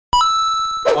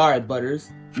Alright,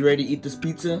 Butters. You ready to eat this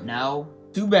pizza? No.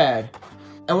 Too bad.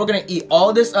 And we're gonna eat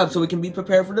all this up so we can be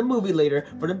prepared for the movie later,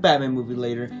 for the Batman movie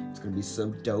later. It's gonna be so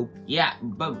dope. Yeah,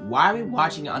 but why are we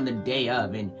watching it on the day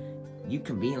of and you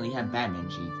conveniently have Batman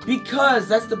sheets? Because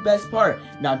that's the best part.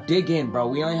 Now dig in, bro.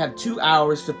 We only have 2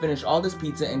 hours to finish all this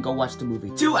pizza and go watch the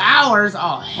movie. 2 hours?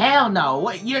 Oh, hell no.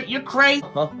 What? You're crazy?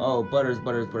 Oh, Butters.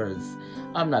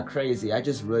 I'm not crazy. I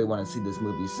just really want to see this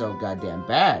movie so goddamn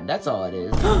bad. That's all it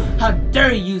is. How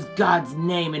dare you use God's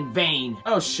name in vain?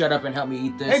 Oh, shut up and help me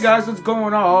eat this. Hey guys, what's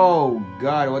going on? Oh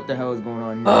God, what the hell is going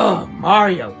on here? Oh,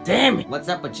 Mario, damn it. What's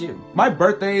up with you? My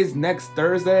birthday is next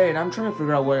Thursday, and I'm trying to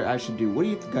figure out what I should do. What do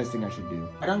you guys think I should do?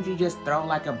 Why don't you just throw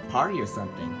like a party or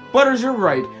something? Butters, you're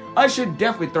right. I should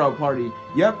definitely throw a party.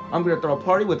 Yep, I'm gonna throw a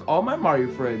party with all my Mario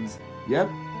friends. Yep,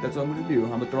 that's what I'm gonna do.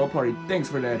 I'm gonna throw a party. Thanks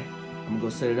for that. I'm gonna go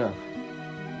set it up.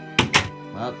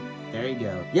 Well, there you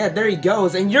go. Yeah, there he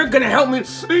goes, and you're gonna help me.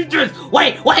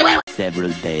 Wait. Several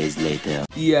days later.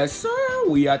 Yes, sir.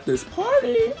 We at this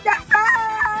party. Yes,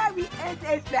 sir! We at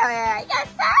this party. Yes,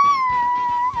 sir!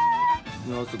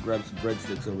 We also grab some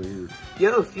breadsticks over here.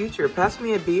 Yo, Future, pass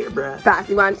me a beer, bruh. Pass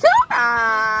me one,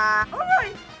 soda!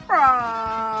 Alright,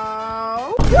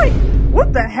 bro. Wait,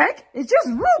 what the heck? It's just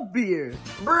root beer.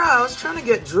 Bro, I was trying to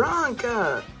get drunk.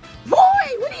 Boy,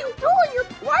 what are you doing?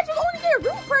 Why'd you only get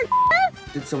root beer?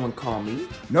 Did someone call me?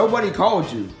 Nobody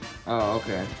called you. Oh,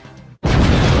 okay.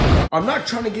 I'm not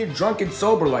trying to get drunk and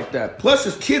sober like that. Plus,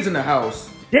 there's kids in the house.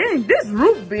 Dang, this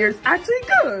root beer's actually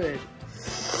good.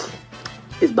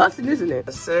 It's busting, isn't it?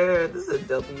 Sir, this is a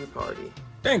W party.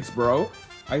 Thanks, bro.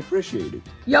 I appreciate it.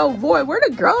 Yo, boy, where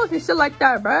the girls and shit like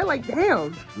that, bro? Like,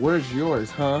 damn. Where's yours,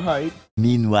 huh, Hype?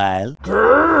 Meanwhile,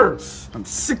 Grrr! I'm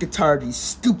sick and tired of these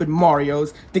stupid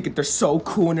Marios thinking they're so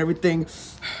cool and everything.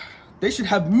 They should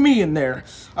have me in there.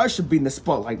 I should be in the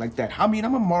spotlight like that. I mean,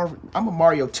 I'm a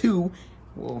Mario too.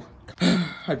 Well,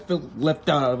 I feel left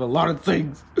out of a lot of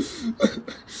things.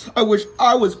 I wish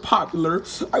I was popular.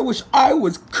 I wish I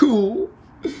was cool.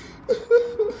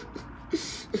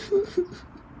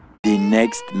 the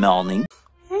next morning.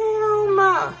 Hell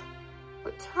ma.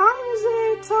 What time is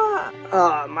it?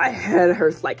 Oh, my head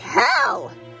hurts like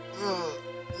hell.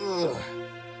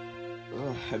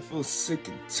 I feel sick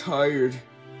and tired.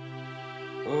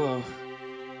 Ugh.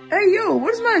 Hey yo,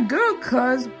 where's my girl,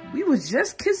 cuz? We was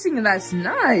just kissing last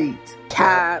night.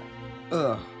 Cap.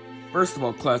 First of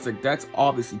all, Classic, that's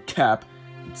obviously Cap.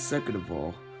 And second of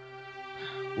all,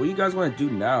 what do you guys want to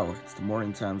do now? It's the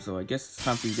morning time, so I guess it's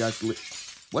time for you guys to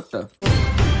what the?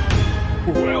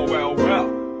 Well.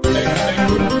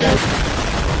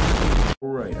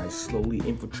 Alright, I slowly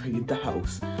infiltrated the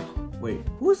house. Wait,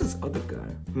 who is this other guy?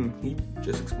 He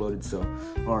just exploded, so...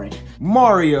 Alright.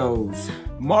 Marvin,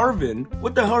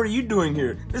 what the hell are you doing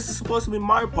here? This is supposed to be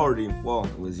my party. Well,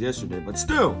 it was yesterday, but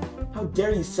still. How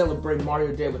dare you celebrate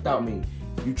Mario Day without me?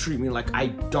 You treat me like I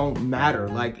don't matter.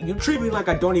 Like, you treat me like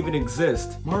I don't even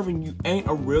exist. Marvin, you ain't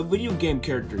a real video game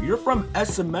character. You're from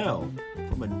SML.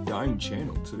 From a dying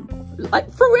channel, too.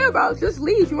 Like, for real, bro. Just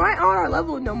leave. You ain't on our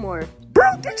level no more.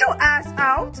 Bro, get your ass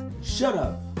out. Shut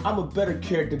up. I'm a better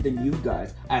character than you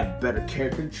guys. I have better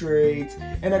character traits,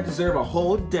 and I deserve a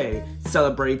whole day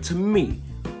celebrated to me.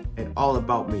 And all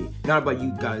about me, not about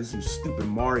you guys, you stupid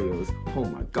Marios. Oh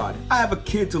my god. I have a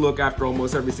kid to look after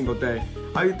almost every single day.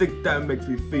 How do you think that makes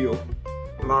me feel?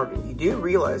 Marvin, you do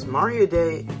realize Mario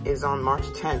Day is on March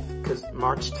 10th, because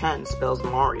March 10 spells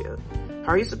Mario.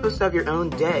 How are you supposed to have your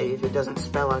own day if it doesn't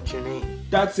spell out your name?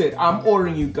 That's it. I'm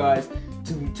ordering you guys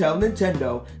to tell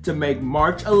Nintendo to make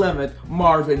March 11th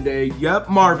Marvin Day. Yep,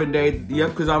 Marvin Day.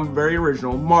 Yep, because I'm very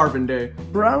original. Marvin Day.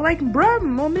 Bro, like bruh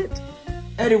moment.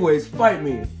 Anyways, fight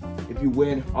me. If you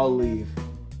win, I'll leave.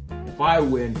 If I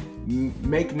win,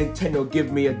 make Nintendo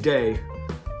give me a day.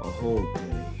 A whole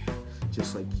day.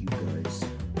 Just like you guys.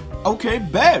 Okay,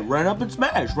 bet. Run up and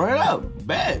smash. Run it out.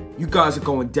 Bet. You guys are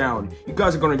going down. You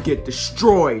guys are gonna get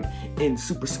destroyed in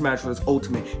Super Smash Bros.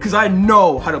 Ultimate. Because I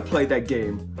know how to play that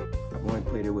game. I've only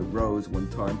played it with Rose one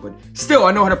time, but still,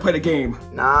 I know how to play the game.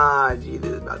 Nah, G,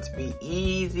 this is about to be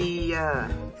easy.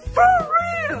 For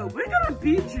real, we're gonna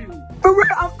beat you. For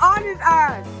real, I'm on his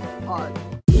ass. On.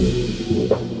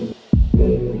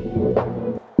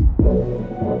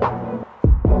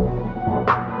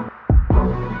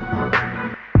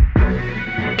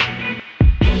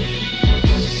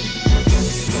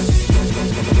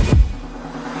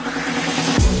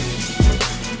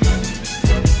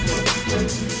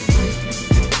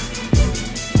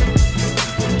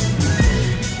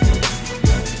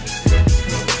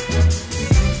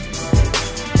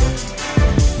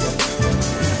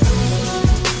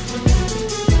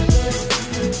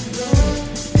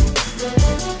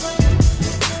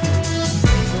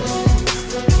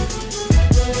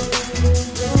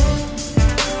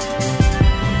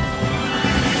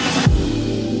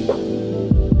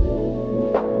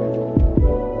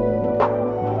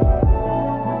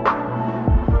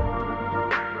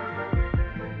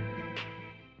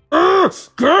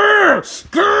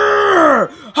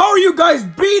 How are you guys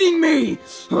beating me?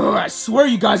 I swear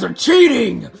you guys are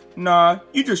cheating. Nah,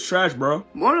 you just trash, bro.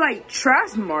 More like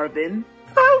trash, Marvin.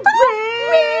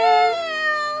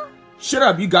 Shut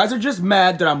up, you guys are just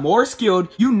mad that I'm more skilled,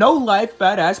 you know life,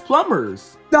 fat ass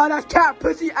plumbers. Nah, that's cat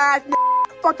pussy ass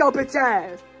fuck your bitch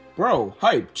ass. Bro,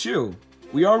 hype, chill.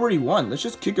 We already won, let's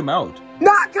just kick him out.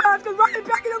 Nah, cuz, cause running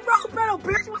back in the road battle,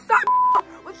 bitch. What's up?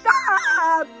 What's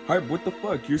up? Hype, what the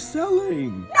fuck? You're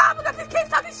selling. Nah, because this kid's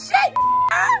talking shit.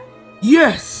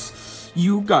 Yes!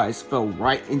 You guys fell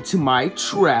right into my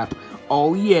trap.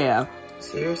 Oh yeah.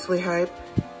 Seriously, Hype?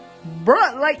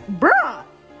 Bruh.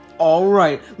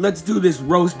 Alright, let's do this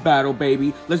roast battle,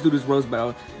 baby. Let's do this roast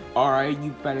battle. Alright,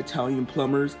 you fat Italian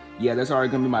plumbers. Yeah, that's already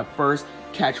gonna be my first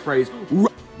catchphrase.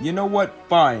 You know what?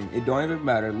 Fine. It don't even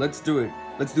matter. Let's do it.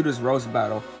 Let's do this roast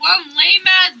battle. One lame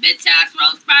ass bitch ass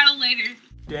roast battle later.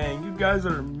 Dang, you guys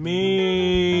are mean.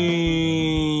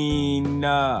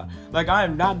 Like, I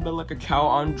am not built like a cow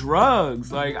on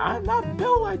drugs. Like, I'm not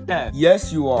built like that.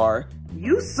 Yes, you are.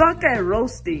 You suck at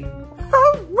roasting.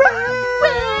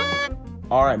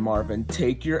 Alright, Marvin,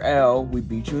 take your L. We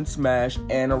beat you in Smash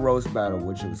and a roast battle,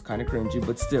 which was kind of cringy,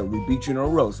 but still, we beat you in a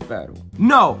roast battle.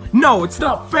 No, it's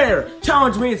not fair.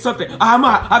 Challenge me in something. I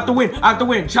have to win.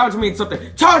 Challenge me in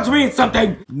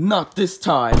something. Not this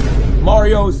time.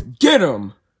 Mario's, get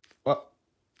him.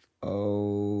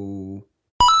 Oh.